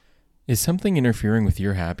Is something interfering with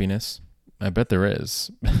your happiness? I bet there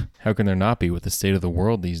is. How can there not be with the state of the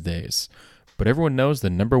world these days? But everyone knows the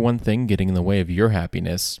number one thing getting in the way of your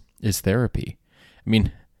happiness is therapy. I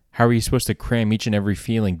mean, how are you supposed to cram each and every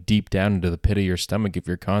feeling deep down into the pit of your stomach if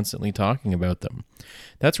you're constantly talking about them?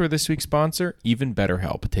 That's where this week's sponsor, Even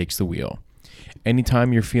BetterHelp, takes the wheel.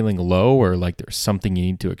 Anytime you're feeling low or like there's something you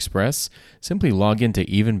need to express, simply log into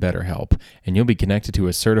Even BetterHelp and you'll be connected to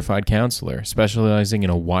a certified counselor specializing in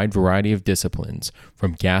a wide variety of disciplines,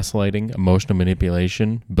 from gaslighting, emotional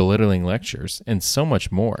manipulation, belittling lectures, and so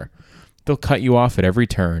much more. They'll cut you off at every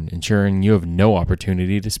turn, ensuring you have no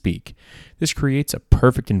opportunity to speak. This creates a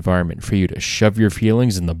perfect environment for you to shove your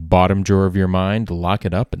feelings in the bottom drawer of your mind, lock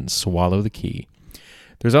it up, and swallow the key.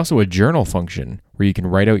 There's also a journal function where you can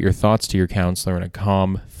write out your thoughts to your counselor in a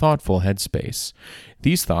calm, thoughtful headspace.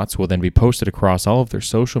 These thoughts will then be posted across all of their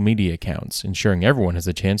social media accounts, ensuring everyone has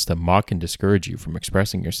a chance to mock and discourage you from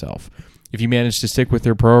expressing yourself. If you manage to stick with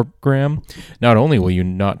their program, not only will you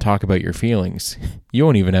not talk about your feelings, you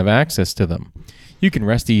won't even have access to them. You can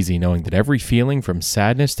rest easy knowing that every feeling, from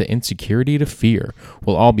sadness to insecurity to fear,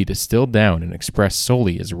 will all be distilled down and expressed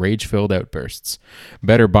solely as rage-filled outbursts.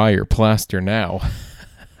 Better buy your plaster now.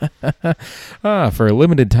 For a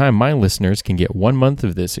limited time, my listeners can get 1 month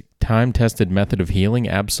of this time-tested method of healing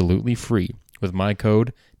absolutely free with my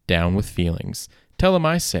code, DOWNWITHFeelings. Tell them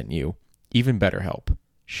I sent you. Even BetterHelp.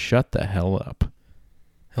 Shut the hell up.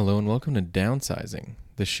 Hello and welcome to Downsizing,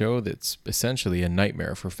 the show that's essentially a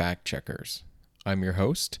nightmare for fact checkers. I'm your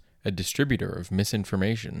host, a distributor of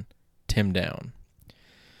misinformation, Tim Down.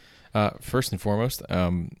 First and foremost,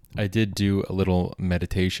 I did do a little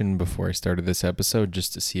meditation before I started this episode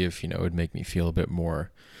just to see if, it would make me feel a bit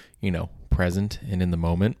more, present and in the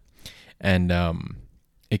moment. And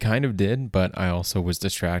it kind of did, but I also was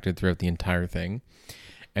distracted throughout the entire thing.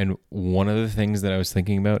 And one of the things that I was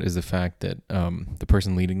thinking about is the fact that the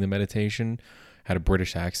person leading the meditation had a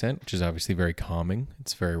British accent, which is obviously very calming.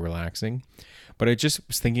 It's very relaxing. But I just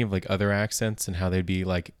was thinking of other accents and how they'd be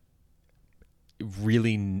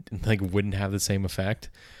really wouldn't have the same effect.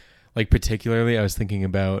 Particularly I was thinking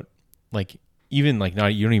about even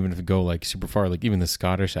not, you don't even have to go super far, even the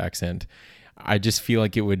Scottish accent. I just feel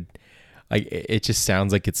like it would it just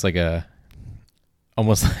sounds like it's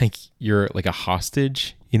almost like you're a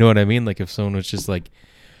hostage, you know what I mean? If someone was just all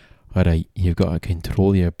right, you've got to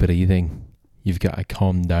control your breathing, you've got to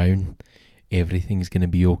calm down, everything's gonna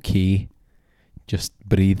be okay, just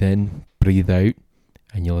breathe in, breathe out,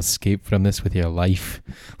 and you'll escape from this with your life.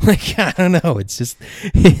 I don't know. It's just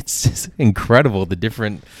incredible. The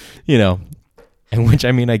different, and which,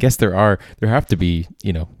 I guess there have to be,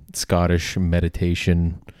 Scottish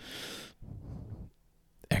meditation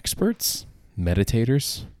experts,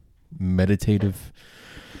 meditators, meditative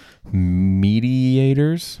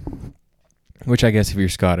mediators, which I guess if you're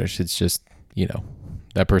Scottish, it's just,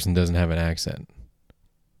 that person doesn't have an accent,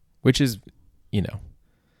 which is,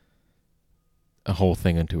 a whole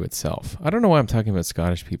thing unto itself. I don't know why I'm talking about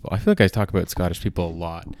Scottish people. I feel like I talk about Scottish people a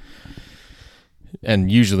lot,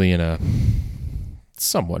 and usually in a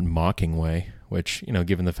somewhat mocking way, which,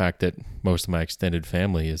 given the fact that most of my extended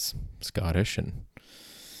family is Scottish and,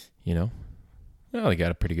 they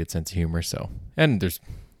got a pretty good sense of humor, so, and there's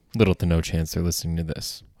little to no chance they're listening to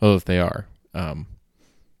this. Well, if they are, hi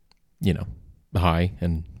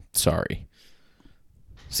and sorry.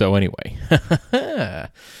 So anyway,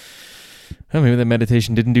 well, maybe the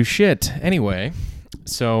meditation didn't do shit. Anyway,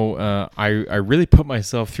 so I really put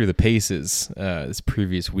myself through the paces this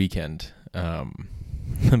previous weekend.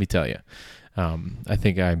 Let me tell you. I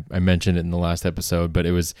think I mentioned it in the last episode, but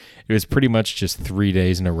it was pretty much just 3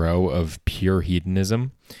 days in a row of pure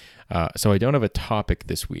hedonism. So I don't have a topic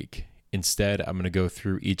this week. Instead, I'm going to go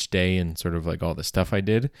through each day and sort of all the stuff I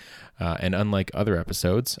did. And unlike other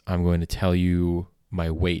episodes, I'm going to tell you my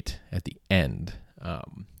weight at the end,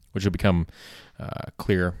 which will become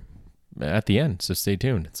clear at the end. So stay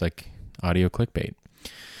tuned. It's like audio clickbait.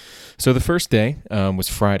 So the first day was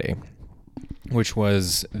Friday, which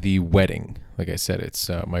was the wedding. Like I said, it's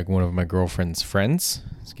one of my girlfriend's friends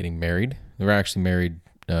is getting married. They were actually married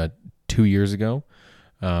 2 years ago.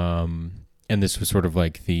 And this was sort of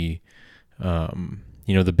the,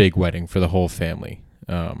 the big wedding for the whole family.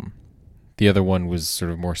 The other one was sort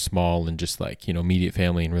of more small and just immediate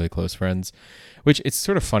family and really close friends, which it's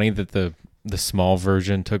sort of funny that the small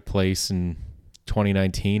version took place in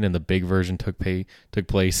 2019 and the big version took place,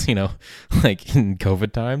 in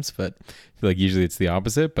COVID times, but I feel like usually it's the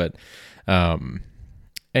opposite. But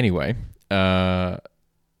anyway, it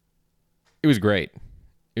was great.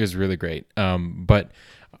 It was really great. But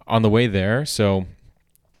on the way there, so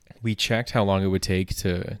we checked how long it would take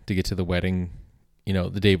to get to the wedding,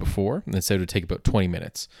 the day before, and it said it would take about 20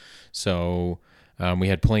 minutes. So we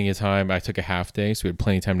had plenty of time. I took a half day, so we had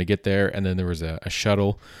plenty of time to get there. And then there was a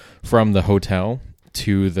shuttle from the hotel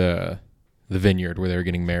to the vineyard where they were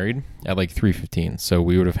getting married at like 3:15. So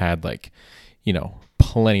we would have had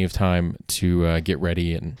plenty of time to get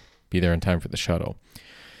ready and be there in time for the shuttle.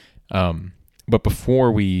 But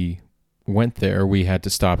before we went there, we had to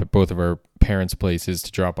stop at both of our parents' places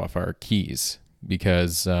to drop off our keys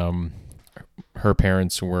because her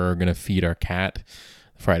parents were going to feed our cat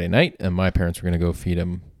Friday night, and my parents were going to go feed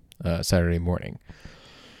him Saturday morning,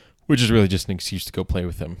 which is really just an excuse to go play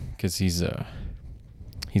with him because he's a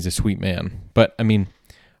sweet man. But I mean,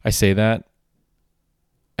 I say that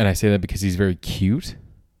because he's very cute,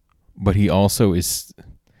 but he also is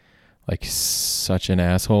like such an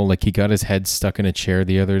asshole. Like he got his head stuck in a chair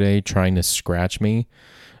the other day trying to scratch me,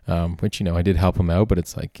 which, I did help him out, but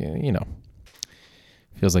it's like,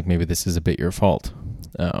 feels like maybe this is a bit your fault.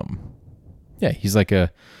 Yeah, he's like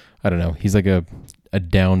he's like a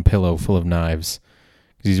down pillow full of knives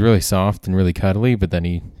because he's really soft and really cuddly, but then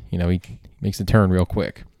he makes a turn real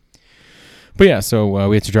quick. But yeah, so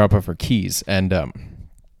we had to drop off our keys, and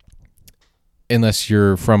unless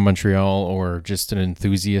you're from Montreal or just an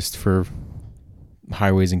enthusiast for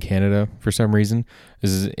highways in Canada for some reason,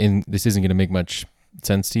 this isn't going to make much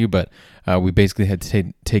sense to you, but we basically had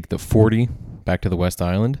to take the 40 back to the West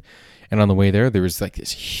Island. And on the way there was like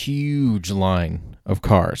this huge line of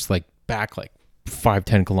cars, like back like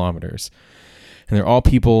 5-10 kilometers. And they're all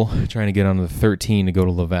people trying to get on the 13 to go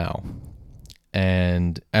to Laval.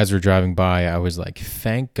 And as we're driving by, I was like,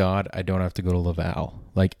 thank God I don't have to go to Laval.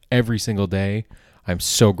 Like every single day, I'm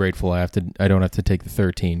so grateful I don't have to take the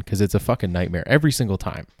 13 because it's a fucking nightmare every single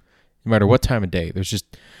time. No matter what time of day, there's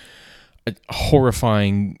just a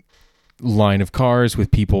horrifying line of cars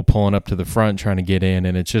with people pulling up to the front trying to get in,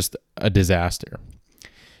 and it's just a disaster.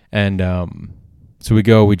 And so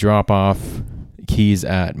we drop off keys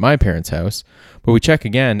at my parents' house, but we check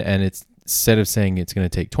again, and it's instead of saying it's going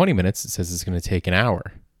to take 20 minutes, it says it's going to take an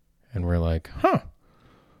hour. And we're like,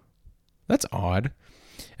 that's odd.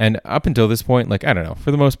 And up until this point, like, I don't know,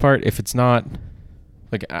 for the most part, if it's not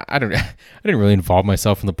like, I didn't really involve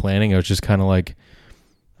myself in the planning. I was just kind of like,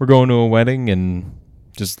 we're going to a wedding and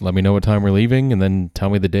just let me know what time we're leaving and then tell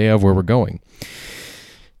me the day of where we're going.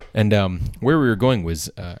 And where we were going was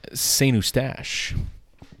Saint Eustache,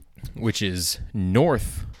 which is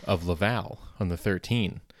north of Laval on the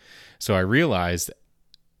 13. So I realized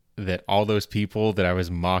that all those people that I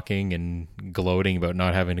was mocking and gloating about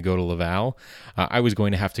not having to go to Laval, I was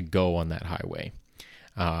going to have to go on that highway.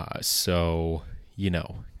 So,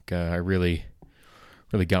 I really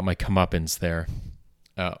got my comeuppance there.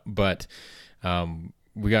 But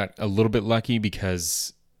we got a little bit lucky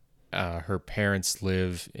because her parents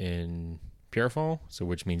live in Pierrefonds, so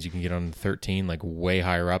which means you can get on the 13 like way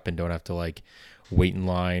higher up and don't have to like wait in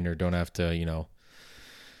line or don't have to,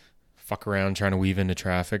 fuck around trying to weave into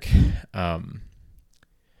traffic.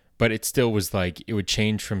 But it still was like, it would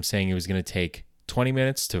change from saying it was going to take 20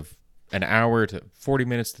 minutes to an hour to 40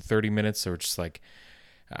 minutes to 30 minutes. So it's just like,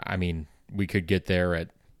 I mean, we could get there at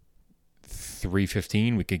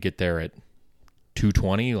 3:15. We could get there at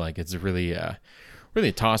 2:20. Like it's really a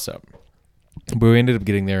toss up. But we ended up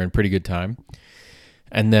getting there in pretty good time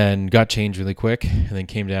and then got changed really quick and then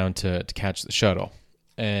came down to catch the shuttle.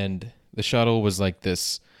 And the shuttle was like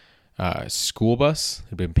this school bus. It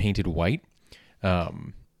had been painted white.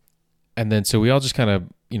 And then so we all just kind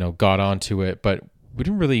of, got onto it, but we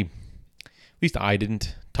didn't really, at least I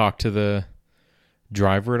didn't talk to the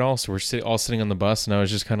driver at all. So we're all sitting on the bus and I was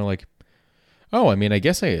just kind of like, oh, I mean, I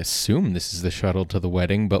guess I assume this is the shuttle to the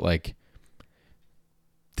wedding, but like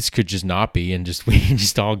this could just not be. And we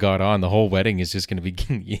just all got on. The whole wedding is just going to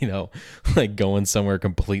be, like going somewhere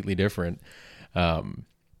completely different.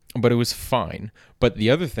 But it was fine. But the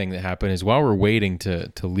other thing that happened is while we're waiting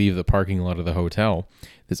to leave the parking lot of the hotel,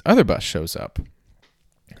 this other bus shows up.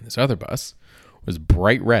 And this other bus was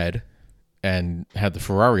bright red and had the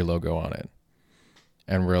Ferrari logo on it.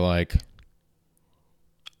 And we're like,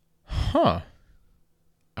 I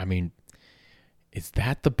mean, is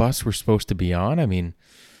that the bus we're supposed to be on? I mean,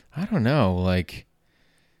 I don't know. Like,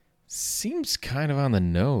 seems kind of on the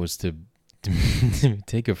nose to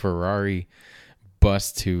take a Ferrari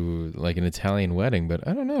bus to like an Italian wedding, but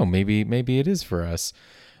I don't know. Maybe it is for us.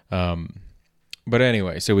 But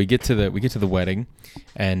anyway, so we get to the wedding,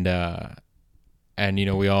 and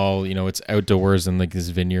we all it's outdoors in like this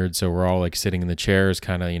vineyard, so we're all like sitting in the chairs,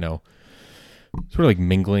 kind of sort of like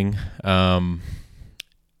mingling.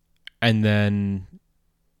 And then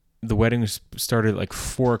the wedding started at like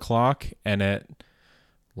 4:00, and at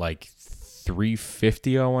like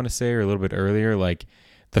 3:50, I want to say, or a little bit earlier, like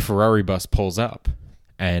the Ferrari bus pulls up,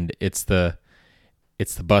 and it's the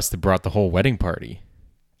bus that brought the whole wedding party.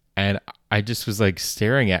 And I just was like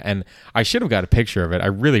staring at, and I should have got a picture of it. I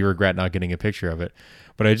really regret not getting a picture of it,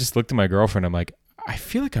 but I just looked at my girlfriend. I'm like, I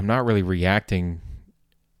feel like I'm not really reacting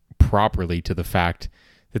properly to the fact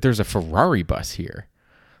that there's a Ferrari bus here.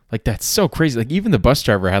 Like, that's so crazy. Like, even the bus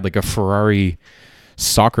driver had like a Ferrari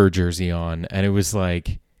soccer jersey on, and it was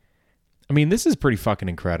like, I mean, this is pretty fucking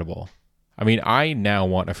incredible. I mean, I now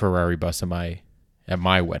want a Ferrari bus at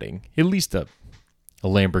my wedding, at least a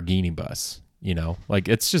Lamborghini bus. You know, like,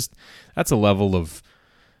 it's just, that's a level of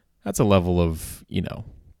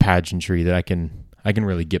pageantry that I can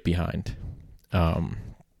really get behind. But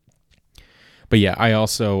yeah, I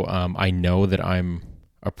also I know that I'm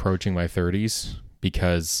approaching my 30s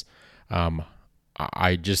because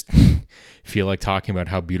I just feel like talking about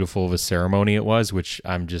how beautiful of a ceremony it was, which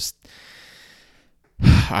I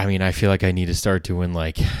feel like I need to start doing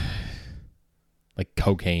like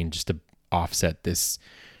cocaine just to offset this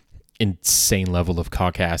insane level of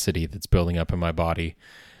caucasity that's building up in my body.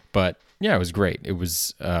 But yeah, it was great. It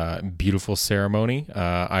was a beautiful ceremony.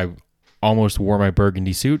 I almost wore my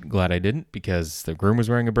burgundy suit. Glad I didn't, because the groom was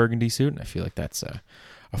wearing a burgundy suit, and I feel like that's a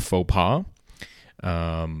faux pas.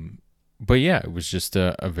 But yeah, it was just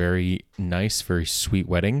a very nice, very sweet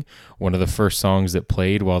wedding. One of the first songs that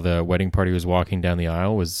played while the wedding party was walking down the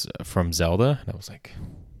aisle was from Zelda, and I was like,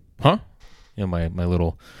 huh? You know, my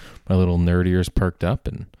little nerd ears perked up,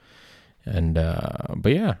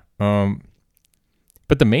 but yeah.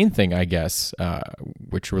 But the main thing, I guess,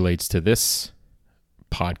 which relates to this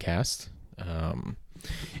podcast,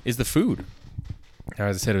 is the food.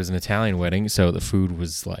 As I said, it was an Italian wedding, so the food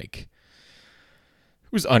was like,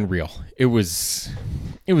 it was unreal. It was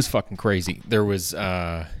fucking crazy. There was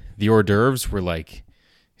the hors d'oeuvres were like,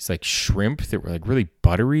 it's like shrimp that were like really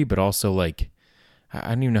buttery, but also like, I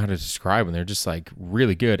don't even know how to describe them. They're just like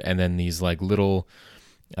really good. And then these like little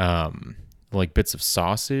like bits of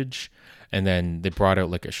sausage, and then they brought out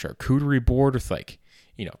like a charcuterie board with like,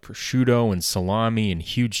 you know, prosciutto and salami and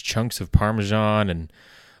huge chunks of Parmesan and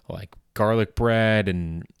like garlic bread,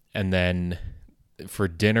 and then for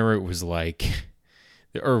dinner it was like,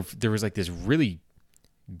 or there was like this really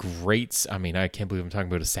great, I mean, I can't believe I'm talking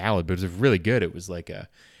about a salad, but it was really good. It was like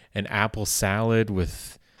an apple salad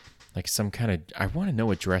with like some kind of, I want to know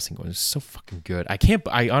what dressing it was. It was so fucking good.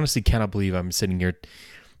 I honestly cannot believe I'm sitting here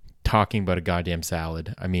talking about a goddamn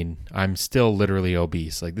salad. I mean, I'm still literally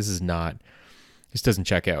obese. Like, this doesn't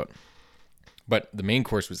check out. But the main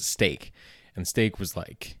course was a steak, and the steak was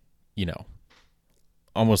like, you know,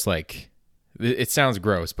 almost like, it sounds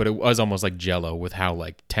gross, but it was almost like Jell-O with how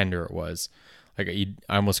like tender it was. Like, I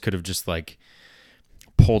almost could have just like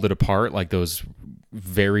pulled it apart, like those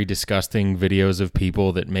very disgusting videos of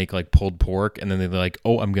people that make like pulled pork, and then they're like,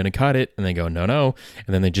 oh, I'm gonna cut it, and they go, no,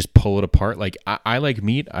 and then they just pull it apart. Like, I like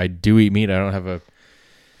meat. I do eat meat. I don't have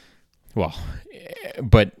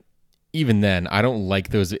but even then, I don't like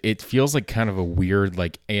those. It feels like kind of a weird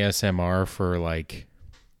like ASMR for like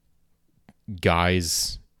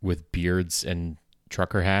guys with beards and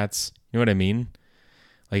trucker hats. You know what I mean?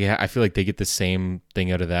 Like, I feel like they get the same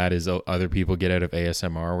thing out of that as other people get out of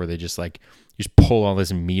ASMR, where they just like, you just pull all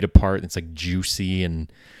this meat apart and it's like juicy,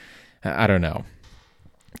 and I don't know.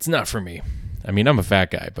 It's not for me. I mean, I'm a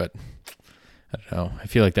fat guy, but I don't know. I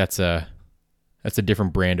feel like that's a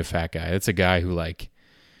different brand of fat guy. It's a guy who like,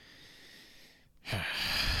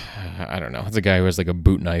 I don't know. It's a guy who has like a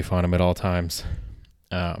boot knife on him at all times,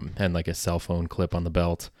 and like a cell phone clip on the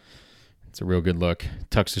belt. It's a real good look.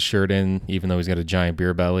 Tucks his shirt in, even though he's got a giant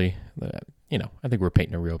beer belly. You know, I think we're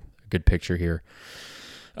painting a real good picture here.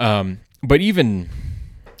 But even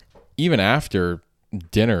after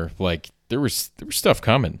dinner, like there was stuff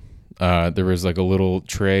coming. There was like a little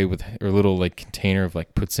tray or a little like container of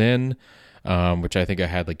like poutine, which I think I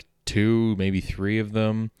had like 2, maybe 3 of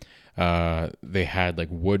them. They had like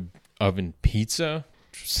wood oven pizza,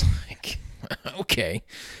 which was like, okay.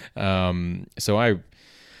 So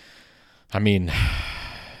I mean,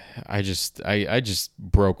 I just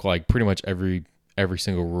broke like pretty much every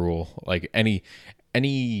single rule. Like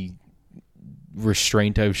any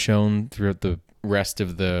restraint I've shown throughout the rest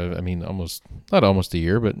of not almost a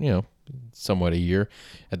year, but you know, somewhat a year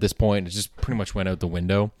at this point, it just pretty much went out the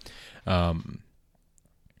window.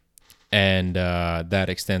 And that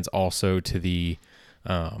extends also to the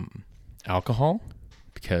alcohol,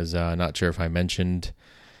 because not sure if I mentioned.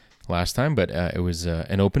 last time, but it was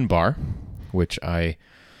an open bar, which I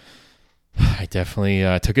I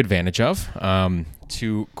definitely took advantage of.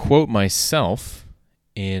 To quote myself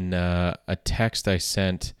in a text I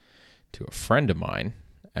sent to a friend of mine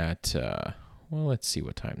at, well, let's see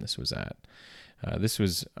what time this was at. This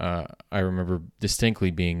was, I remember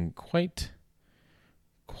distinctly being quite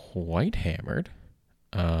hammered.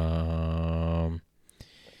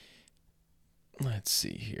 Let's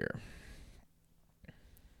see here.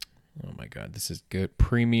 Oh my God, this is good.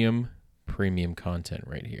 Premium content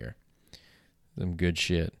right here. Some good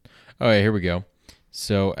shit. Oh, yeah, here we go.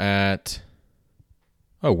 So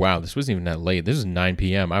oh wow, this wasn't even that late. This is 9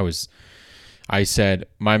 p.m. I said,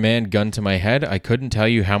 my man, gun to my head, I couldn't tell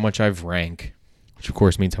you how much I've drank, which of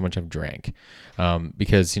course means how much I've drank.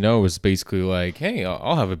 Because, it was basically like, hey,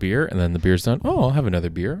 I'll have a beer, and then the beer's done. Oh, I'll have another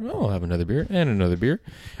beer. Oh, I'll have another beer and another beer,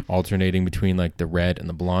 alternating between like the red and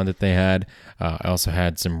the blonde that they had. I also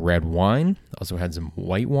had some red wine. Also had some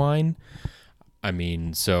white wine. I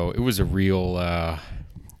mean, so it was a real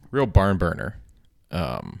barn burner.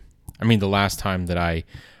 The last time that I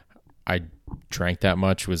drank that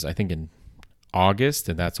much was, I think, in August,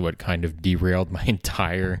 and that's what kind of derailed my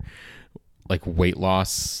entire like weight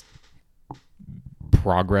loss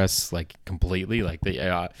progress, like completely. Like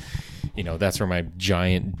that's where my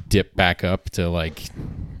giant dip back up to like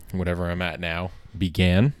whatever I'm at now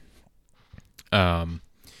began. But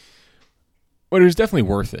it was definitely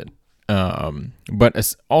worth it.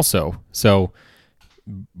 But also, so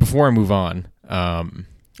before I move on,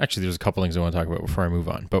 actually there's a couple things I want to talk about before I move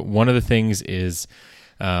on. But one of the things is,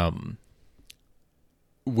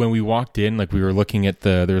 when we walked in, like we were looking at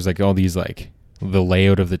there's like all these like the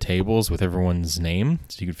layout of the tables with everyone's name,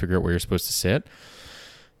 so you could figure out where you're supposed to sit.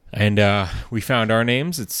 And we found our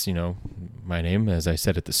names. It's, my name, as I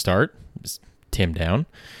said at the start, is Tim Down.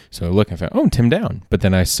 So I looked and found, Tim Down. But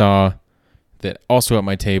then I saw that also at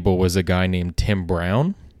my table was a guy named Tim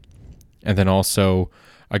Brown, and then also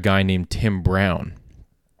a guy named Tim Brown.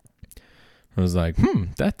 I was like,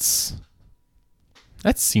 that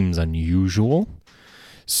seems unusual.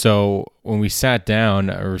 So when we sat down,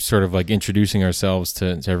 or sort of like introducing ourselves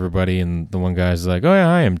to everybody, and the one guy's like, oh yeah,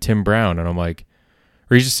 I am Tim Brown. And I'm like,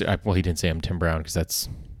 or he didn't say I'm Tim Brown because that's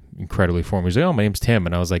incredibly formal. He's like, oh, my name's Tim.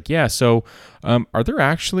 And I was like, yeah, so are there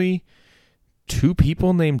actually two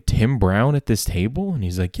people named Tim Brown at this table? And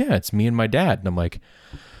he's like, yeah, it's me and my dad. And I'm like,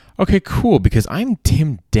 okay, cool, because I'm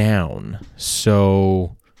Tim Down.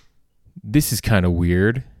 So this is kind of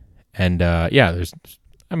weird. And there's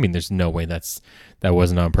no way that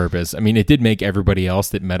wasn't on purpose. I mean, it did make everybody else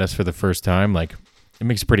that met us for the first time, like, it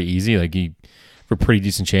makes it pretty easy. Like, you have a pretty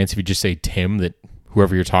decent chance if you just say Tim, that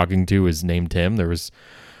whoever you're talking to is named Tim. There was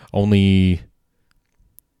only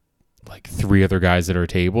like 3 other guys at our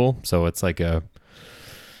table, so it's like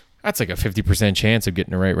that's like a 50% chance of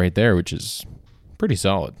getting it right there, which is pretty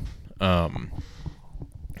solid. Now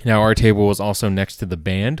our table was also next to the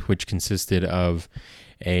band, which consisted of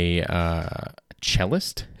a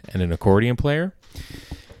cellist and an accordion player.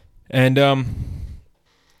 And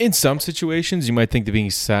in some situations, you might think that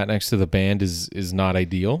being sat next to the band is not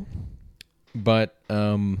ideal. But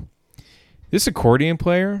this accordion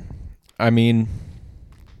player, I mean,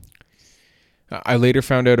 I later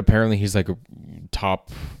found out apparently he's like a top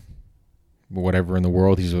whatever in the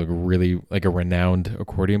world. He's like really like a renowned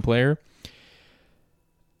accordion player.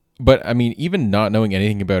 But I mean, even not knowing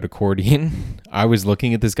anything about accordion, I was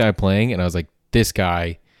looking at this guy playing and I was like, this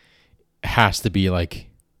guy has to be like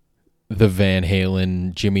the Van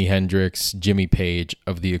Halen, Jimi Hendrix, Jimmy Page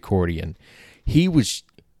of the accordion. He was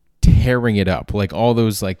tearing it up, like all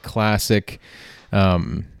those like classic,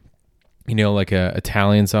 like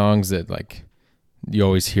Italian songs that like you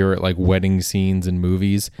always hear at like wedding scenes and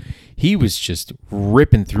movies. He was just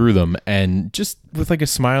ripping through them, and just with like a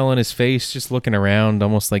smile on his face, just looking around,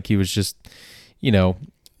 almost like he was just, he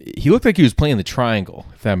looked like he was playing the triangle,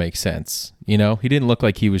 if that makes sense. He didn't look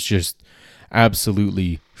like he was just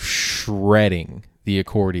absolutely shredding the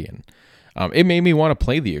accordion. It made me want to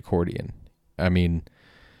play the accordion. That's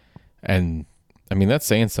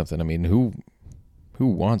saying something. I mean, who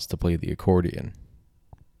wants to play the accordion?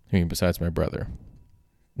 Besides my brother.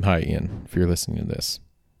 Hi, Ian, if you're listening to this.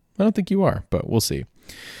 I don't think you are, but we'll see.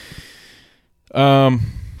 Not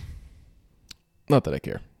that I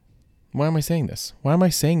care. Why am I saying this? Why am I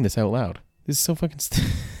saying this out loud? This is so fucking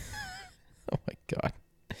oh my God.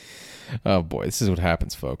 Oh boy, this is what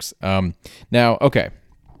happens, folks. Now, okay.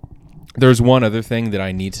 There's one other thing that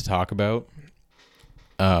I need to talk about.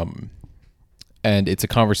 And it's a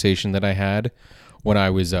conversation that I had when I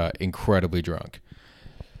was incredibly drunk.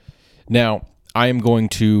 Now, I am going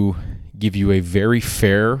to give you a very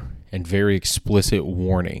fair and very explicit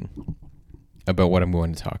warning about what I'm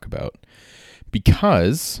going to talk about.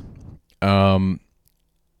 because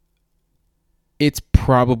it's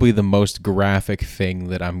probably the most graphic thing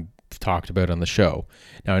that I'm talked about on the show.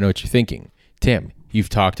 Now, I know what you're thinking. Tim, you've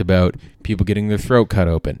talked about people getting their throat cut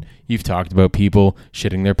open. You've talked about people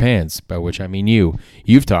shitting their pants, by which I mean you.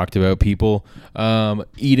 You've talked about people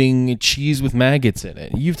eating cheese with maggots in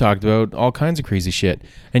it. You've talked about all kinds of crazy shit.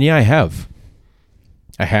 And yeah, I have.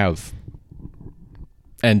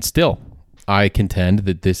 And still, I contend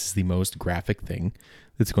that this is the most graphic thing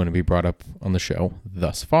that's going to be brought up on the show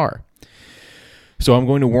thus far. So I'm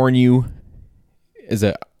going to warn you as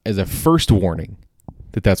a first warning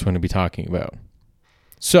that that's what I'm going to be talking about.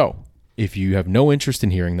 So if you have no interest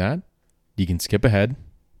in hearing that, you can skip ahead,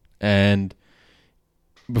 and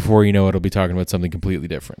before you know it, I'll be talking about something completely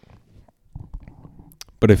different.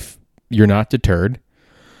 But if you're not deterred,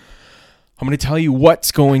 I'm going to tell you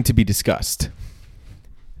what's going to be discussed.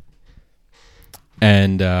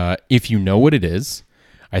 And if you know what it is,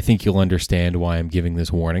 I think you'll understand why I'm giving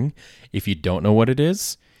this warning. If you don't know what it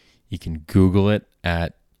is, you can Google it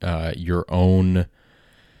at your own,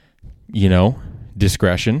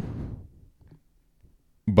 discretion.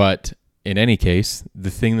 But in any case,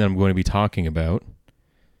 the thing that I'm going to be talking about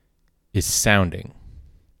is sounding.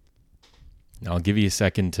 Now, I'll give you a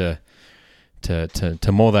second to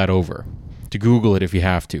mull that over, to Google it if you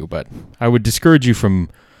have to. But I would discourage you from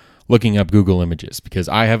looking up Google Images because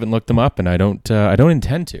I haven't looked them up and I don't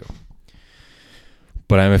intend to.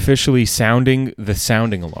 But I'm officially sounding the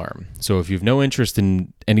sounding alarm. So if you have no interest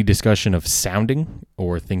in any discussion of sounding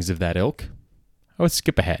or things of that ilk, I would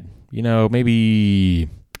skip ahead. Maybe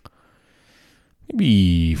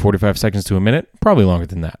 45 seconds to a minute. Probably longer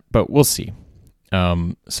than that, but we'll see.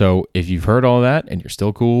 So if you've heard all that and you're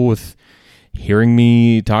still cool with hearing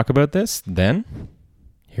me talk about this, then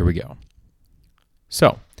here we go.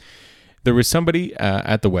 So there was somebody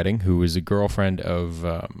at the wedding who was a girlfriend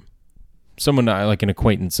of someone like an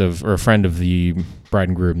acquaintance of, or a friend of the bride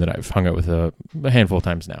and groom that I've hung out with a handful of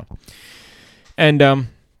times now. And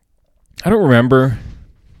I don't remember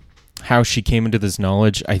how she came into this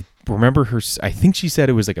knowledge. I remember I think she said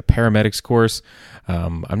it was like a paramedics course.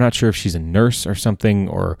 I'm not sure if she's a nurse or something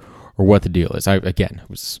or what the deal is. I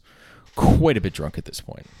was quite a bit drunk at this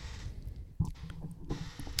point.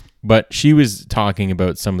 But she was talking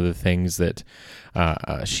about some of the things that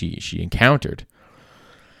she encountered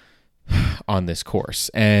on this course.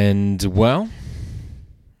 And, well,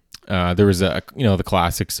 there was the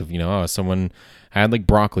classics of, someone had like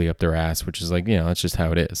broccoli up their ass, which is like, that's just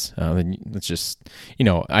how it is. It's just,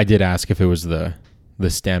 I did ask if it was the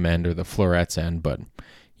stem end or the florets end, but,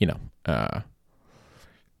 I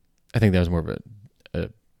think that was more of a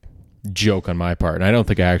joke on my part. And I don't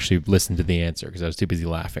think I actually listened to the answer because I was too busy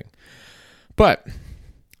laughing. But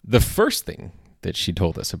the first thing that she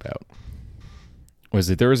told us about was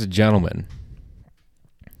that there was a gentleman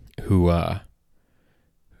who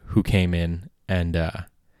came in and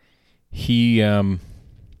he I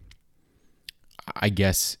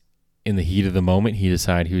guess in the heat of the moment he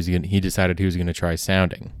decided he was going to try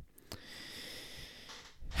sounding.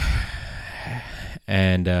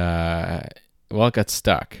 And it got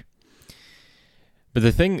stuck. But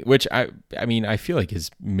the thing, which I feel like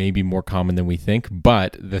is maybe more common than we think,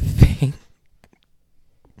 but the thing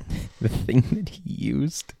that he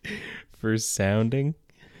used for sounding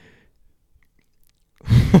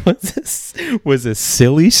was a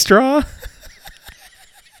silly straw.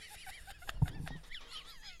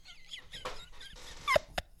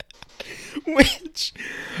 Which,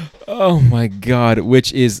 oh my God,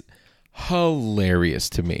 which is hilarious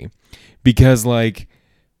to me because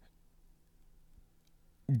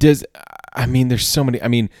there's so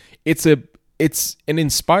many, it's an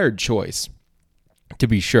inspired choice to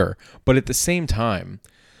be sure, but at the same time,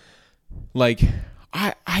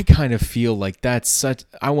 I kind of feel like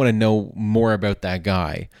I want to know more about that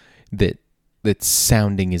guy that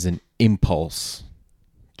sounding is an impulse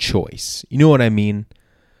choice. You know what I mean?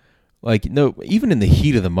 No, even in the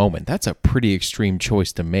heat of the moment, that's a pretty extreme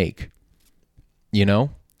choice to make. I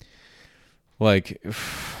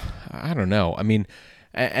don't know.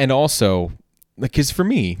 And also, because for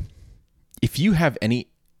me, if you have any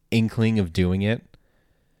inkling of doing it,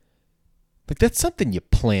 that's something you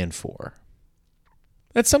plan for.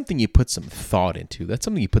 That's something you put some thought into. That's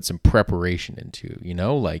something you put some preparation into,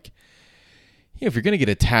 if you're going to get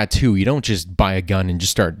a tattoo, you don't just buy a gun and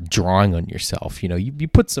just start drawing on yourself. You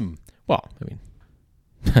put some,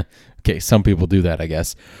 okay, some people do that, I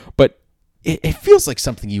guess. But it feels like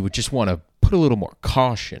something you would just want to put a little more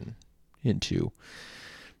caution into.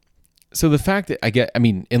 So the fact that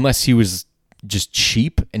unless he was just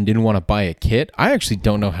cheap and didn't want to buy a kit. I actually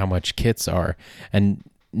don't know how much kits are. And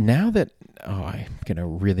now that I'm gonna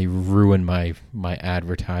really ruin my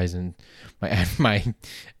advertising, my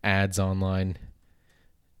ads online.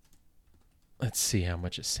 Let's see how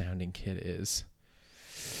much a sounding kit is.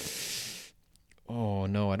 Oh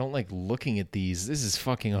no, I don't like looking at these. This is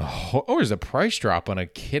fucking there's a price drop on a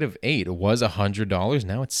kit of 8. It was $100.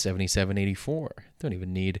 Now it's $77.84. Don't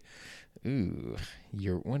even need.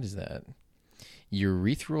 What is that?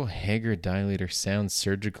 Urethral Hager dilator sound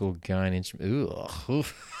surgical gyne instrument.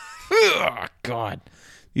 Oh, God.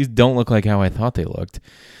 These don't look like how I thought they looked.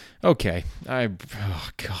 Okay. I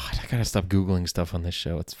gotta stop Googling stuff on this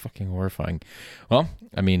show. It's fucking horrifying. Well,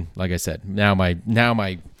 I mean, like I said, now my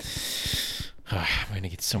I'm gonna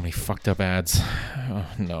get so many fucked up ads. Oh,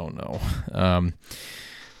 no. I'm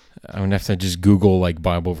gonna have to just Google like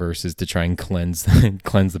Bible verses to try and cleanse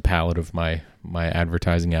the palate of my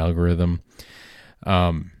advertising algorithm.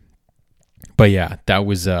 But yeah, that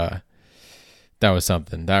was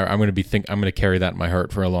something that I'm gonna carry that in my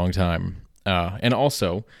heart for a long time. And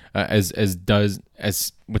also, as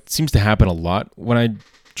what seems to happen a lot when I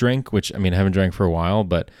drink, which I mean I haven't drank for a while,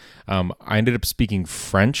 but I ended up speaking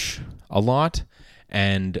French a lot,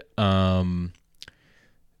 and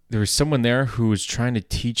there was someone there who was trying to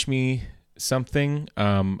teach me something.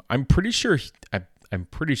 I'm pretty sure he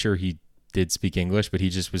did speak English, but he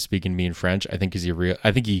just was speaking to me in French. I think he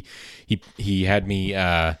had me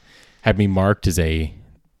marked as a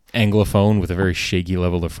Anglophone with a very shaky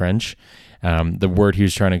level of French. The word he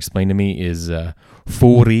was trying to explain to me is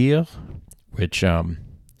fou rire, which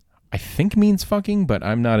I think means fucking, but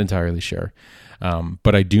I'm not entirely sure.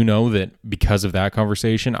 But I do know that because of that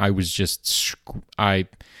conversation, I was just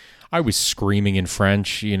I was screaming in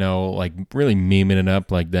French, like really memeing it up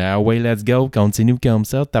like that. Ouais, let's go, continue comme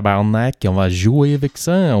ça, tabarnak, on va jouer avec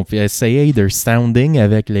ça, on va essayer de sounding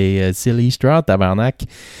avec les silly straw, tabarnak.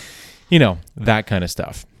 That kind of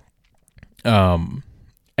stuff. And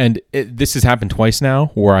this has happened twice now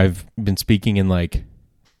where I've been speaking in like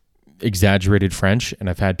exaggerated French, and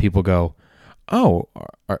I've had people go, "Oh,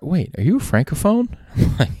 wait, are you a francophone?"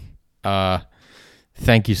 Like,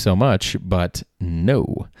 thank you so much, but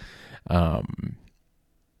no. So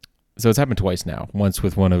it's happened twice now. Once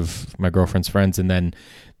with one of my girlfriend's friends, and then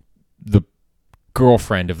the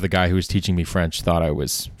girlfriend of the guy who was teaching me French thought I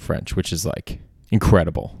was French, which is like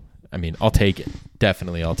incredible. I mean, I'll take it.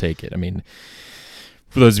 Definitely, I'll take it. I mean,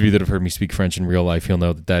 for those of you that have heard me speak French in real life, you'll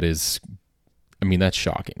know that is, I mean, that's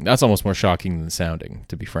shocking. That's almost more shocking than sounding,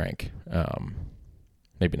 to be frank.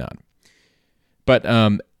 Maybe not. But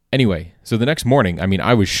anyway, so the next morning, I mean,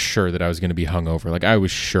 I was sure that I was going to be hungover. Like, I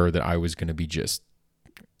was sure that I was going to be just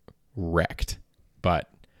wrecked. But,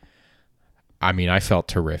 I mean, I felt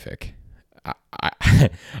terrific.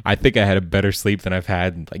 I think I had a better sleep than I've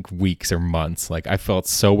had in like weeks or months. Like, I felt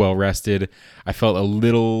so well rested. I felt a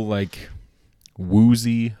little like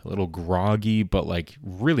woozy, a little groggy, but like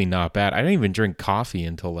really not bad. I didn't even drink coffee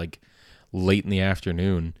until like late in the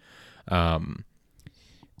afternoon. And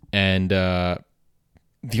the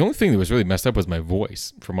only thing that was really messed up was my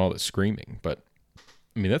voice from all the screaming. But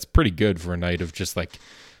I mean, that's pretty good for a night of just like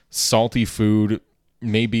salty food,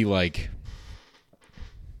 maybe like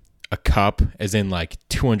a cup, as in like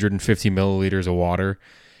 250 milliliters of water,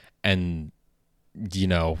 and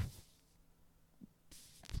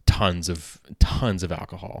tons of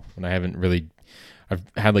alcohol. And I've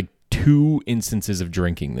had like 2 instances of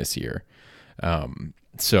drinking this year.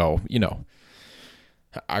 So,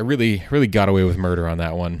 I really got away with murder on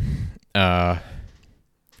that one.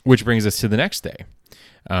 Which brings us to the next day.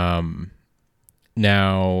 Now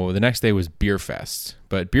the next day was Beer Fest,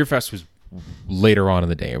 but Beer Fest was later on in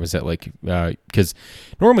the day. It was at like, because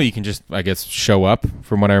normally you can just, I guess, show up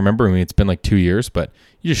from what I remember. I mean, it's been like 2 years, but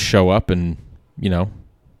you just show up and,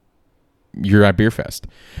 you're at Beer Fest.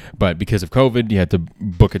 But because of COVID, you had to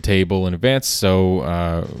book a table in advance.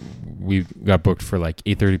 So we got booked for like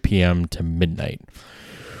 8:30 p.m. to midnight,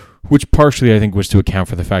 which partially I think was to account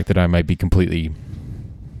for the fact that I might be completely,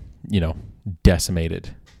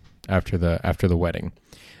 decimated after the wedding.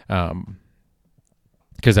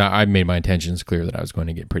 Because I made my intentions clear that I was going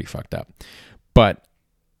to get pretty fucked up. But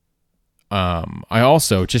I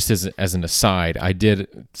also, just as an aside, I did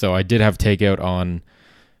have takeout on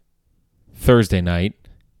Thursday night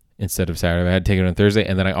instead of Saturday. I had takeout on Thursday,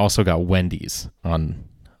 and then I also got Wendy's on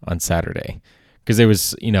Saturday. Because it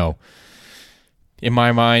was, in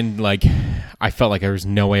my mind, like, I felt like there was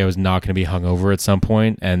no way I was not going to be hungover at some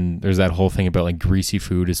point. And there's that whole thing about like greasy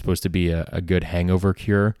food is supposed to be a good hangover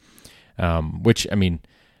cure. Which, I mean,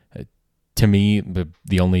 to me,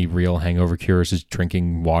 the only real hangover cure is just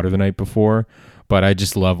drinking water the night before. But I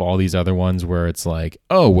just love all these other ones where it's like,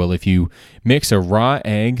 oh, well, if you mix a raw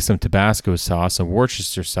egg, some Tabasco sauce, some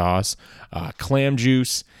Worcester sauce, clam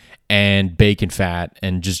juice, and bacon fat,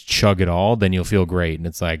 and just chug it all, then you'll feel great. And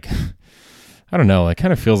it's like, I don't know, it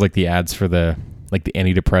kind of feels like the ads for the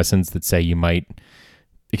antidepressants that say you might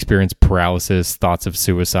experience paralysis, thoughts of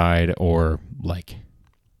suicide, or like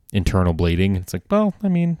internal bleeding. It's like, well, I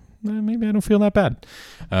mean, maybe I don't feel that bad.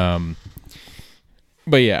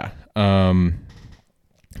 But yeah.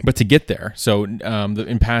 But to get there, so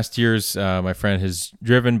in past years, my friend has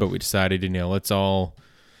driven, but we decided, let's all,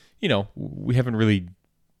 we haven't really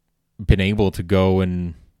been able to go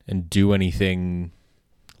and do anything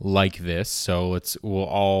like this. So we'll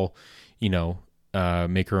all,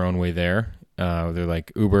 make our own way there. They're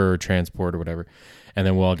like Uber or transport or whatever, and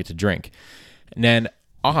then we'll all get to drink. And then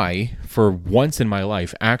I, for once in my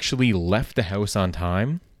life, actually left the house on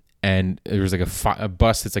time, and there was like a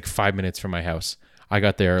bus that's like 5 minutes from my house. I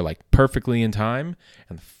got there like perfectly in time,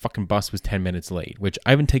 and the fucking bus was 10 minutes late, which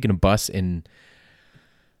I haven't taken a bus in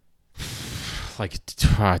like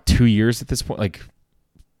 2 years at this point, like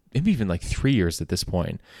maybe even like 3 years at this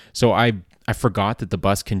point. So I forgot that the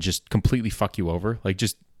bus can just completely fuck you over. Like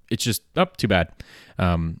it's just, too bad.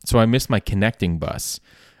 So I missed my connecting bus.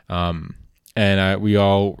 And we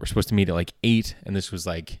all were supposed to meet at like 8, and this was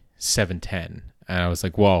like 7:10. And I was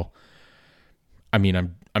like, well, I mean,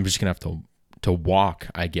 I'm just gonna have to walk,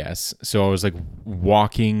 I guess. So I was like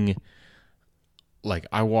walking, like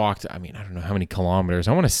I walked, I mean, I don't know how many kilometers.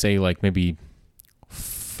 I want to say like maybe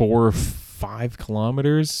 4 or 5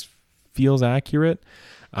 kilometers feels accurate.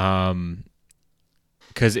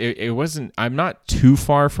 Because it wasn't, I'm not too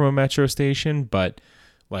far from a metro station, but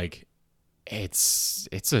like it's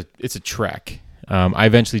a trek. I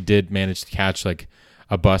eventually did manage to catch like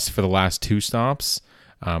a bus for the last 2 stops.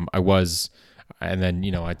 And then,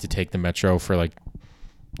 I had to take the metro for like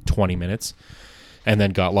 20 minutes and then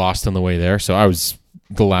got lost on the way there. So I was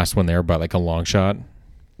the last one there by like a long shot,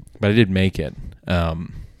 but I did make it.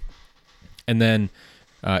 And then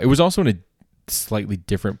it was also in a slightly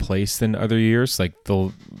different place than other years. Like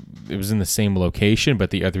it was in the same location, but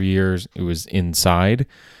the other years it was inside.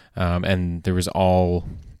 And there was all,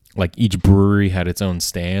 like each brewery had its own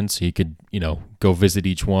stand, so you could, go visit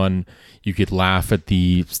each one. You could laugh at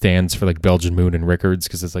the stands for like Belgian Moon and Rickards,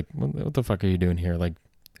 because it's like, what the fuck are you doing here? Like,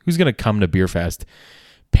 who's gonna come to Beer Fest,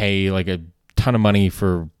 pay like a ton of money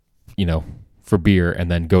for beer, and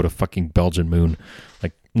then go to fucking Belgian Moon?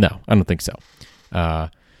 Like, no, I don't think so.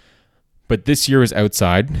 But this year was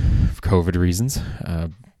outside for COVID reasons,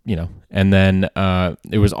 and then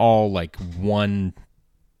it was all like one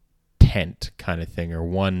tent kind of thing, or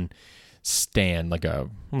one stand, like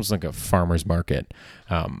almost like a farmer's market,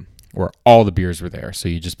 where all the beers were there. So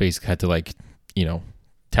you just basically had to like,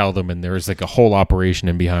 tell them, and there was like a whole operation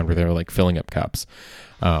in behind where they were like filling up cups.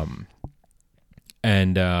 It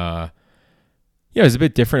was a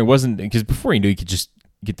bit different. It wasn't, because before you could just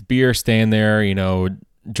get the beer, stand there,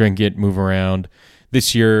 drink it, move around.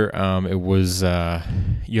 This year, it was,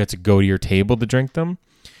 you had to go to your table to drink them.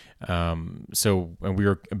 So we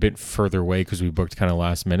were a bit further away because we booked kind of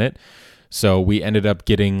last minute. So we ended up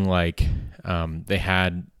getting like, they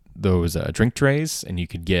had those drink trays, and you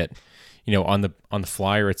could get, on the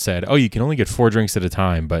flyer it said, oh, you can only get 4 drinks at a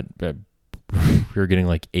time, but we were getting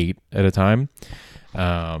like 8 at a time.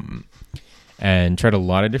 And tried a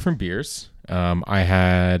lot of different beers. I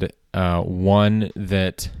had one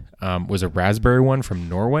that was a raspberry one from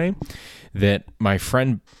Norway that my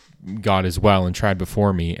friend got as well and tried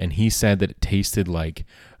before me, and he said that it tasted like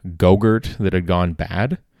Go-Gurt that had gone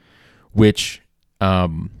bad, which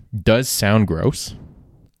does sound gross,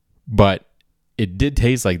 but it did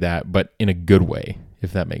taste like that, but in a good way,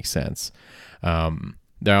 if that makes sense. I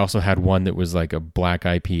also had one that was like a black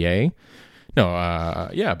IPA.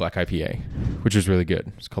 Black IPA, which was really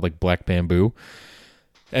good. It's called like Black Bamboo.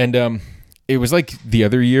 And it was like the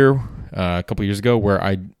other year, a couple years ago,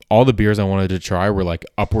 where all the beers I wanted to try were like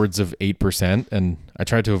upwards of 8%. And I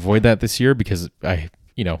tried to avoid that this year because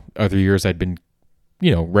other years I'd been,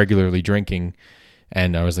 regularly drinking,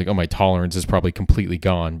 and I was like, oh, my tolerance is probably completely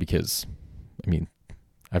gone, because, I mean,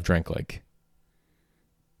 I've drank like,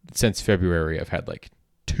 since February, I've had like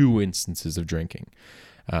 2 instances of drinking.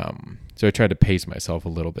 So I tried to pace myself a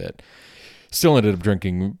little bit. Still ended up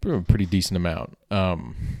drinking a pretty decent amount.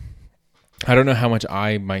 I don't know how much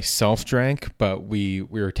I myself drank, but we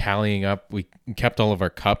were tallying up. We kept all of our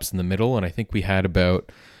cups in the middle, and I think we had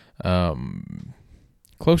about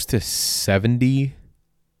close to 70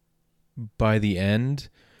 by the end,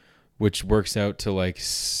 which works out to like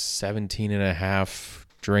 17 and a half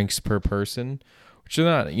drinks per person, which are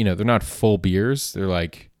not, they're not full beers. They're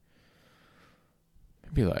like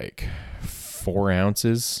maybe like 4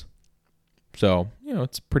 ounces. So,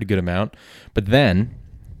 it's a pretty good amount. But then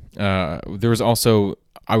there was also,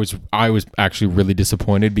 I was actually really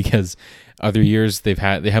disappointed because other years they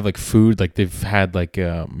have like food, like they've had like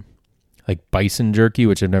bison jerky,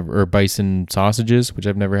 which or bison sausages, which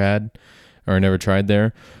I've never had or never tried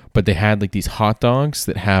there. But they had like these hot dogs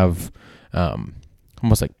that have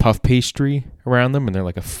almost like puff pastry around them, and they're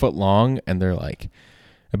like a foot long, and they're like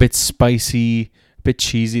a bit spicy, a bit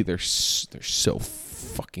cheesy. They're so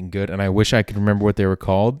fucking good, and I wish I could remember what they were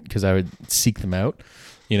called because I would seek them out,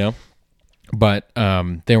 But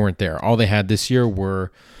they weren't there. All they had this year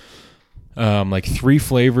were like 3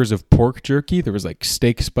 flavors of pork jerky. There was like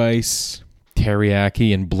steak spice,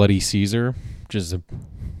 teriyaki, and bloody Caesar, which is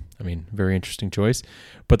very interesting choice.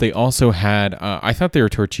 But they also had, I thought they were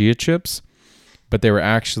tortilla chips, but they were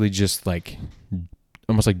actually just like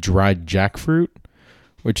almost like dried jackfruit,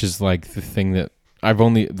 which is like the thing that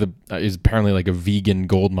is apparently like a vegan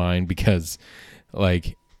gold mine, because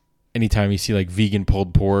like anytime you see like vegan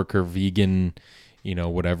pulled pork or vegan,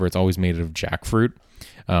 whatever, it's always made out of jackfruit.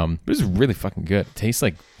 It was really fucking good. It tastes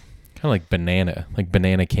like kind of like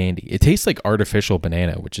banana candy. It tastes like artificial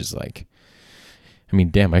banana, which is like,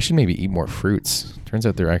 damn, I should maybe eat more fruits. Turns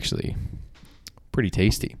out they're actually pretty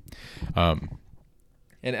tasty.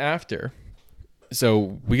 And after,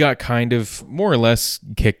 so we got kind of more or less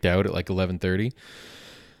kicked out at like 11:30,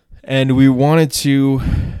 and we wanted to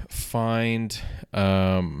find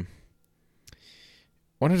a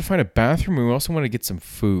bathroom. We also wanted to get some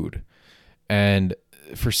food, and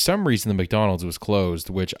for some reason the McDonald's was closed.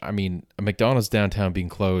 Which a McDonald's downtown being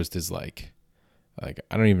closed is like I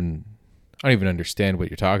don't even understand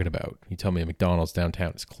what you're talking about. You tell me a McDonald's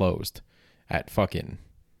downtown is closed at fucking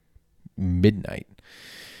midnight.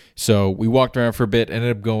 So we walked around for a bit,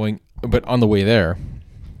 ended up going, but on the way there,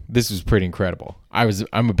 this was pretty incredible.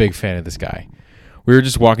 I'm a big fan of this guy. We were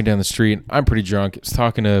just walking down the street. I'm pretty drunk. I was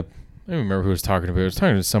talking to, I don't remember who I was talking to, but I was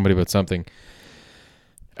talking to somebody about something.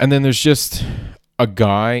 And then there's just a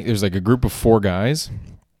guy, there's like a group of 4 guys,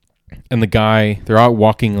 and they're out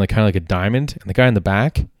walking like kind of like a diamond, and the guy in the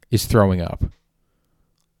back is throwing up.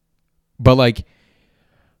 But like,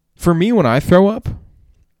 for me, when I throw up,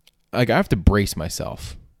 like I have to brace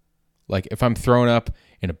myself. Like if I'm throwing up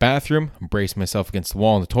in a bathroom, I'm bracing myself against the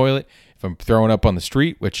wall in the toilet. If I'm throwing up on the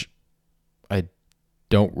street, which I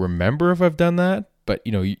don't remember if I've done that, but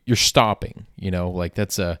you're stopping, like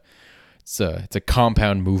it's a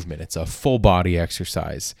compound movement. It's a full body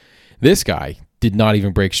exercise. This guy did not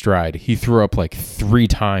even break stride. He threw up like 3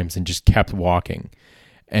 times and just kept walking.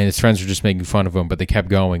 And his friends were just making fun of him, but they kept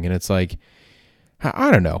going. And it's like,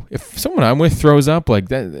 I don't know, if someone I'm with throws up like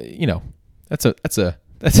that,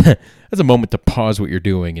 that's a moment to pause what you're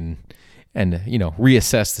doing and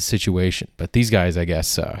reassess the situation. But these guys, I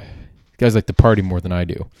guess, guys like to party more than I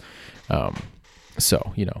do.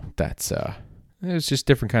 So that's it's just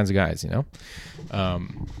different kinds of guys,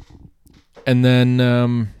 And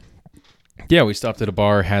then we stopped at a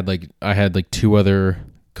bar. I had like 2 other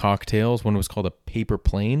cocktails. One was called a paper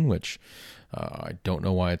plane, which I don't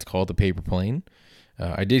know why it's called a paper plane.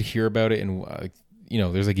 I did hear about it, and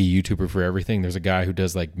there's like a YouTuber for everything. There's a guy who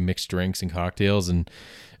does like mixed drinks and cocktails, and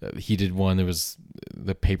he did one that was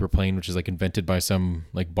the paper plane, which is like invented by some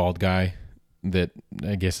like bald guy that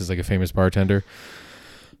I guess is like a famous bartender.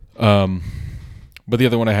 But the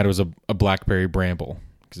other one I had was a blackberry bramble,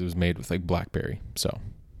 because it was made with like blackberry. So,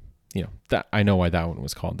 that I know why that one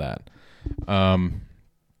was called that.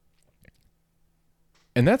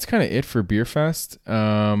 And that's kind of it for Beer Fest.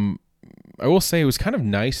 I will say it was kind of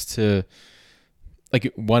nice to, like,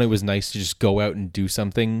 it was nice to just go out and do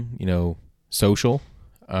something, social.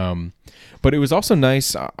 But it was also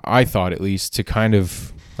nice, I thought at least, to kind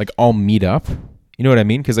of like all meet up. You know what I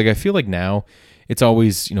mean? Because like I feel like now it's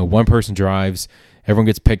always, one person drives, everyone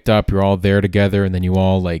gets picked up, you're all there together, and then you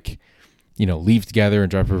all like, leave together and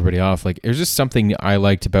drop everybody off. Like there's just something I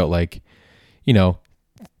liked about like,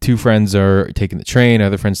 2 friends are taking the train,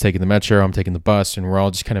 other friends taking the metro, I'm taking the bus, and we're all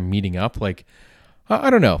just kind of meeting up. Like, I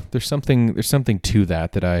don't know. There's something to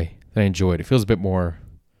that I enjoyed. It feels a bit more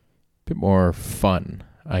fun,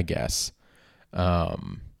 I guess.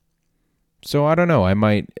 So I don't know. I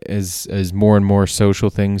might, as more and more social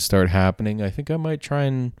things start happening, I think I might try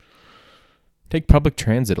and take public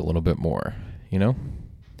transit a little bit more,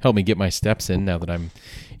 help me get my steps in now that I'm,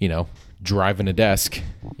 driving a desk,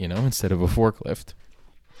 instead of a forklift.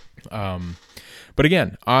 But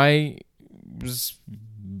again, I was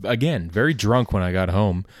again, very drunk when I got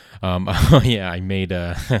home. Oh yeah, I made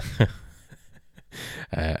I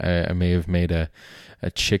may have made a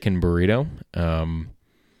chicken burrito, and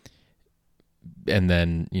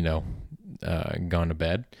then gone to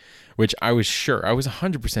bed, which I was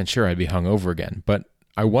 100% sure I'd be hungover again, but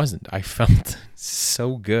I wasn't. I felt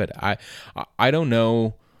so good. I don't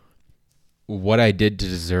know what I did to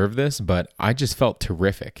deserve this, but I just felt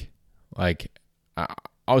terrific. Like,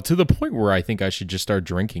 to the point where I think I should just start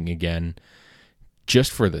drinking again,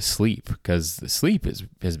 just for the sleep, because the sleep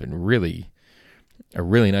has been really a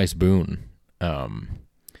really nice boon. But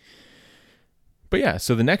yeah,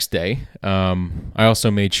 so the next day, I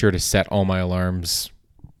also made sure to set all my alarms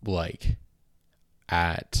like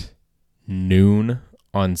at noon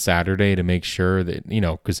on Saturday to make sure that,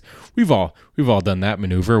 because we've all done that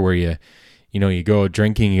maneuver where you go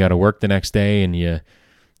drinking, you got to work the next day, and you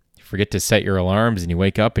forget to set your alarms, and you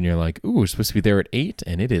wake up and you're like, ooh, we're supposed to be there at 8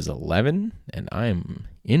 and it is 11 and I'm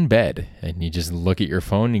in bed, and you just look at your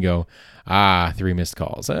phone and you go, 3 missed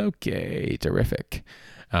calls. Okay, terrific.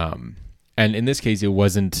 And in this case, it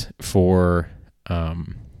wasn't for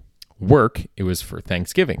work. It was for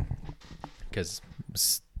Thanksgiving, because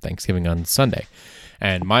it's Thanksgiving on Sunday.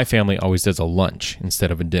 And my family always does a lunch instead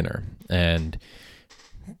of a dinner. And,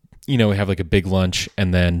 we have like a big lunch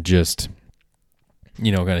and then just,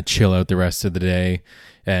 kind of chill out the rest of the day.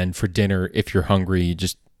 And for dinner, if you're hungry, you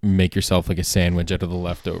just make yourself like a sandwich out of the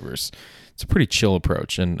leftovers. It's a pretty chill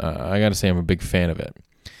approach. And I got to say, I'm a big fan of it.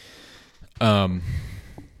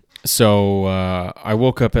 So I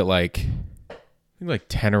woke up at like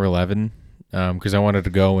 10 or 11 because I wanted to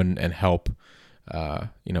go and help.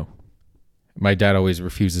 My dad always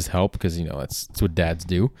refuses help because, that's what dads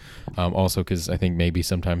do. Also because I think maybe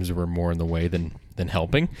sometimes we're more in the way than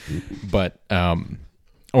helping. But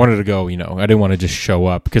I wanted to go, I didn't want to just show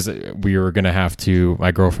up because we were going to have to,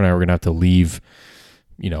 my girlfriend and I were going to have to leave,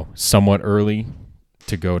 somewhat early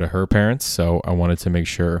to go to her parents. So I wanted to make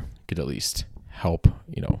sure I could at least help,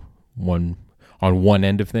 on one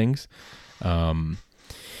end of things. And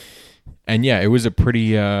yeah, it was a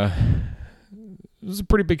pretty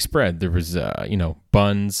big spread. There was,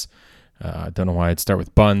 buns. I don't know why I'd start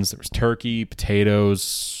with buns. There was turkey,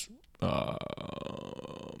 potatoes,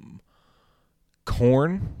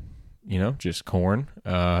 corn, just corn.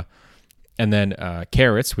 And then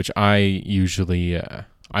carrots, which I usually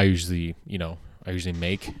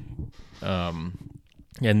make.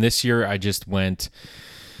 And this year I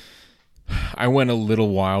went a little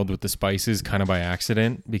wild with the spices kind of by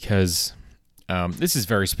accident because this is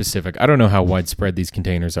very specific. I don't know how widespread these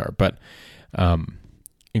containers are, but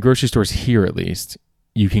in grocery stores here at least,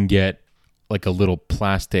 you can get like a little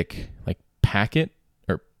plastic like packet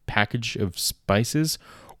or package of spices,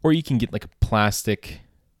 or you can get like a plastic,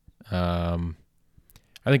 I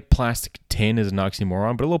think plastic tin is an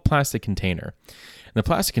oxymoron, but a little plastic container. And the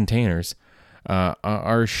plastic containers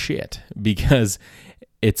are shit because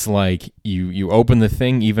it's like you open the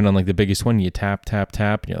thing, even on like the biggest one, you tap, tap,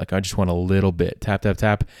 tap, and you're like, I just want a little bit, tap, tap,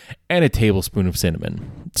 tap, and a tablespoon of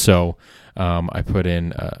cinnamon. So I put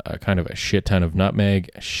in a kind of a shit ton of nutmeg,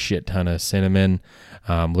 a shit ton of cinnamon,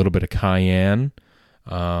 a little bit of cayenne.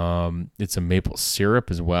 It's a maple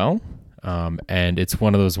syrup as well. And it's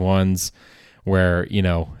one of those ones where,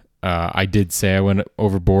 I did say I went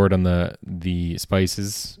overboard on the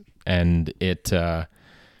spices, and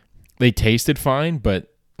they tasted fine, but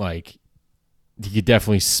like you could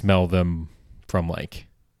definitely smell them from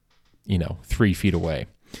 3 feet away.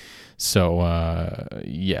 So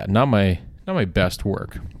yeah, not my best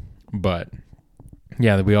work, but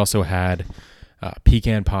yeah, we also had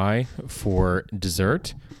pecan pie for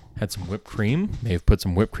dessert. Had some whipped cream. May have put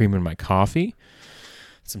some whipped cream in my coffee.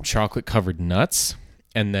 Some chocolate covered nuts,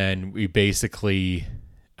 and then we basically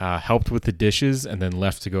helped with the dishes, and then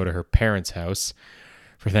left to go to her parents' house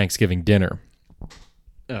for Thanksgiving dinner,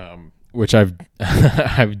 which I've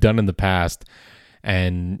I've done in the past,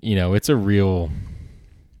 and it's a real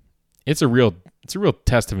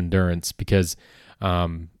test of endurance because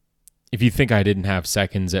if you think I didn't have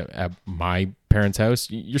seconds at my parents' house,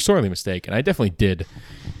 you're sorely mistaken. I definitely did,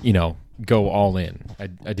 go all in. I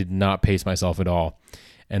did not pace myself at all,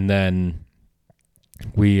 and then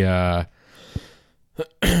we got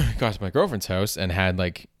to my girlfriend's house and had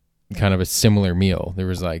like kind of a similar meal. There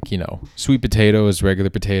was like, sweet potatoes, regular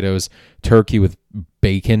potatoes, turkey with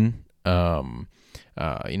bacon,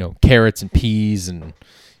 carrots and peas and,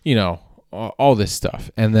 all this stuff.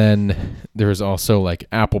 And then there was also like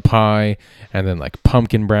apple pie and then like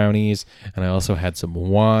pumpkin brownies. And I also had some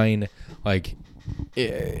wine. Like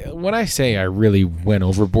when I say I really went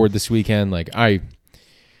overboard this weekend, like I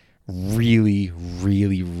really,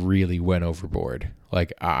 really, really went overboard.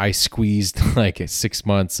 Like I squeezed like 6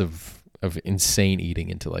 months of insane eating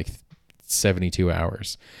into like 72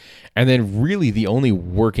 hours. And then really the only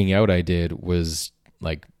working out I did was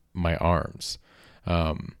like my arms.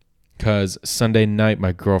 Cause Sunday night,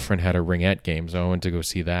 my girlfriend had a ringette game. So I went to go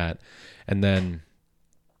see that. And then,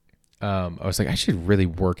 I was like, I should really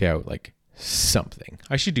work out like something.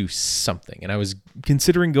 I should do something. And I was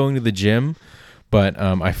considering going to the gym, but,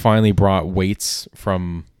 I finally brought weights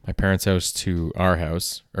from my parents' house to our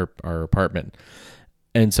house or our apartment.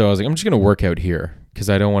 And so I was like, I'm just going to work out here because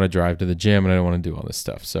I don't want to drive to the gym and I don't want to do all this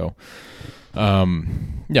stuff. So,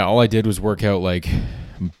 yeah, all I did was work out like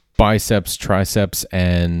biceps, triceps,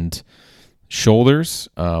 and shoulders.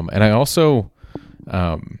 And I also,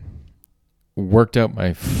 worked out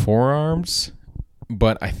my forearms,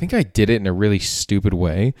 but I think I did it in a really stupid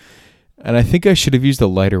way. And I think I should have used a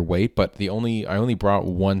lighter weight, but I only brought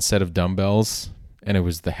one set of dumbbells, and it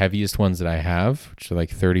was the heaviest ones that I have, which are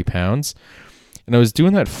like 30 pounds. And I was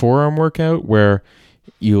doing that forearm workout where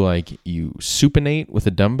you supinate with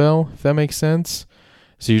a dumbbell, if that makes sense.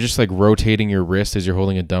 So you're just like rotating your wrist as you're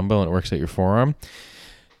holding a dumbbell and it works out your forearm.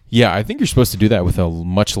 Yeah, I think you're supposed to do that with a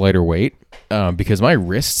much lighter weight, because my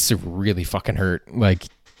wrists really fucking hurt. Like,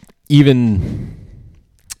 even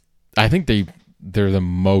I think they're the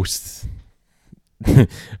most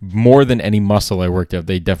more than any muscle I worked out.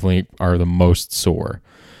 They definitely are the most sore.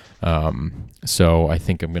 So I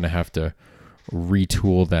think I'm gonna have to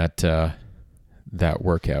retool that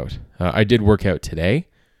workout. I did work out today,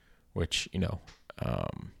 which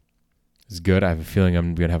is good. I have a feeling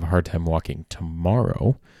I'm gonna have a hard time walking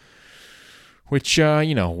tomorrow. Which,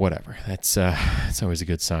 whatever. That's always a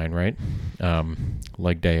good sign, right?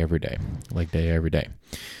 Leg day every day. Leg day every day.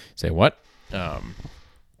 Say what?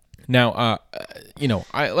 Now,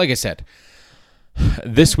 like I said,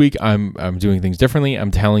 this week I'm doing things differently.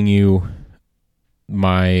 I'm telling you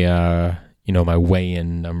my my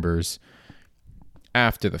weigh-in numbers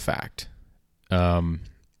after the fact, and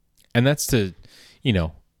that's to,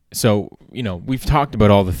 we've talked about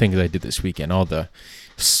all the things I did this weekend, all the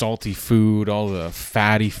salty food, all the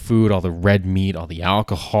fatty food, all the red meat, all the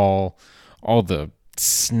alcohol, all the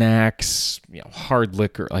snacks, hard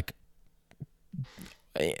liquor, like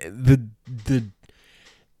the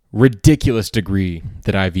ridiculous degree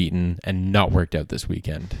that I've eaten and not worked out this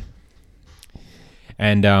weekend.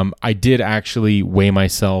 And I did actually weigh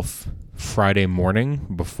myself Friday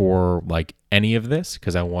morning before like any of this,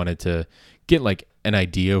 because I wanted to get like an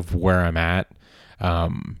idea of where I'm at.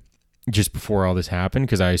 Just before all this happened,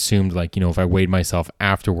 because I assumed like, if I weighed myself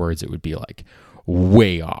afterwards, it would be like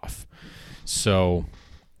way off. So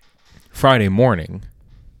Friday morning,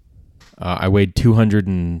 I weighed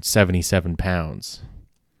 277 pounds.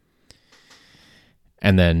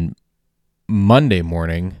 And then Monday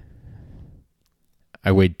morning,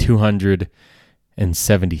 I weighed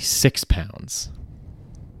 276 pounds.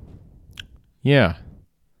 Yeah.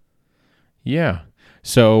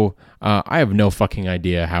 So I have no fucking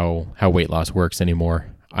idea how weight loss works anymore.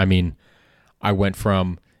 I mean, I went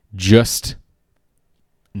from just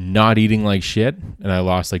not eating like shit, and I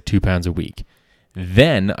lost like 2 pounds a week.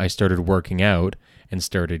 Then I started working out and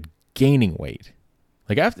started gaining weight.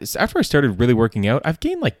 Like after I started really working out, I've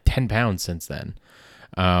gained like 10 pounds since then.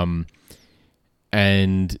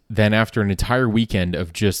 And then after an entire weekend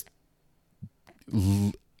of just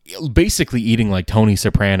basically eating like Tony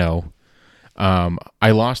Soprano,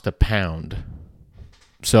 I lost a pound.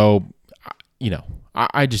 So,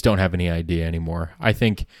 I just don't have any idea anymore. I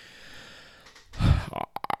think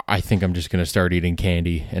I'm just going to start eating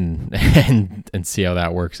candy and see how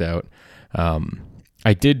that works out.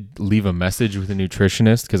 I did leave a message with a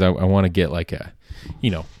nutritionist because I want to get like a,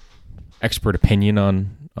 expert opinion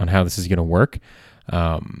on how this is going to work.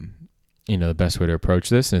 The best way to approach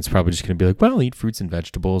this. And it's probably just going to be like, well, eat fruits and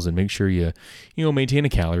vegetables and make sure you maintain a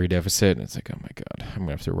calorie deficit. And it's like, oh my God, I'm going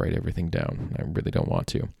to have to write everything down. I really don't want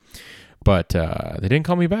to. But they didn't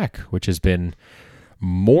call me back, which has been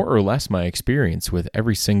more or less my experience with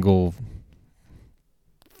every single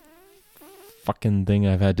fucking thing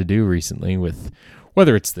I've had to do recently, with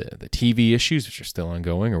whether it's the TV issues, which are still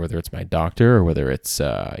ongoing, or whether it's my doctor, or whether it's,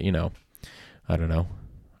 I don't know.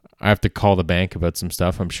 I have to call the bank about some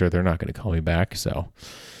stuff. I'm sure they're not going to call me back. So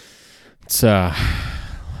it's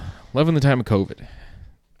loving the time of COVID,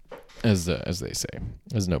 as they say,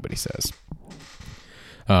 as nobody says.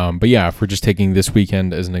 But yeah, if we're just taking this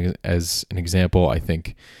weekend as an example, I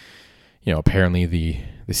think, apparently the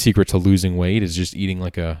secret to losing weight is just eating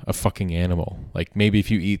like a fucking animal. Like maybe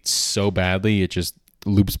if you eat so badly, it just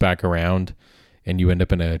loops back around and you end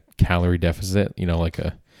up in a calorie deficit, like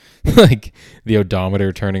a Like the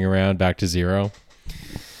odometer turning around back to 0.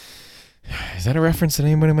 Is that a reference that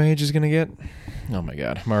anybody my age is going to get? Oh my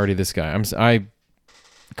God. I'm already this guy. I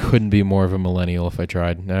couldn't be more of a millennial if I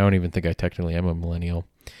tried. I don't even think I technically am a millennial.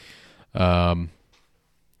 But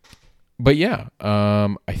yeah,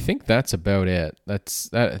 I think that's about it.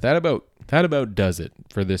 That about does it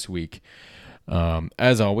for this week.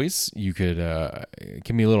 As always, you could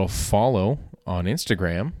give me a little follow on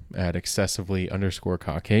Instagram at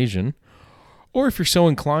excessively_Caucasian. Or if you're so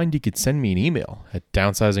inclined, you could send me an email at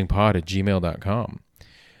downsizingpod@gmail.com.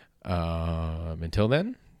 Until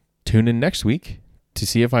then, tune in next week to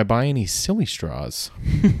see if I buy any silly straws.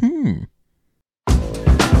 I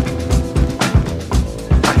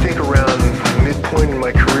think around midpoint in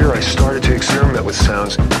my career, I started to experiment with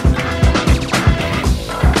sounds.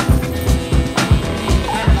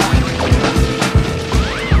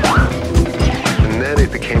 And then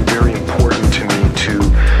it became very important to me to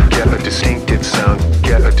get a distinctive sound,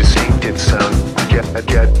 get a distinctive sound, get a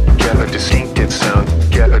distinctive sound,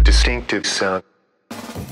 get a distinctive sound.